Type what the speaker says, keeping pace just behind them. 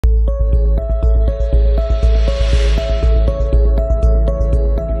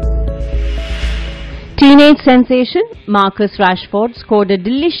Teenage sensation Marcus Rashford scored a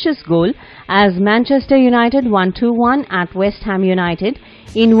delicious goal as Manchester United won 2-1 at West Ham United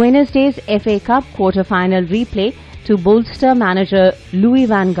in Wednesday's FA Cup quarter-final replay to bolster manager Louis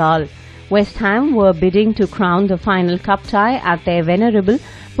van Gaal. West Ham were bidding to crown the final cup tie at their venerable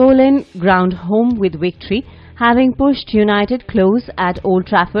Poland ground home with victory, having pushed United close at Old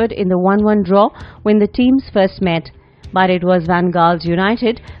Trafford in the 1-1 draw when the teams first met. But it was Van Gaal's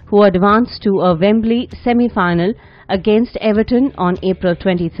United who advanced to a Wembley semi-final against Everton on April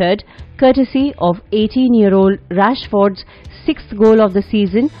 23rd, courtesy of 18-year-old Rashford's sixth goal of the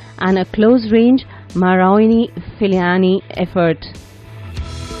season and a close-range Marouane Fellaini effort.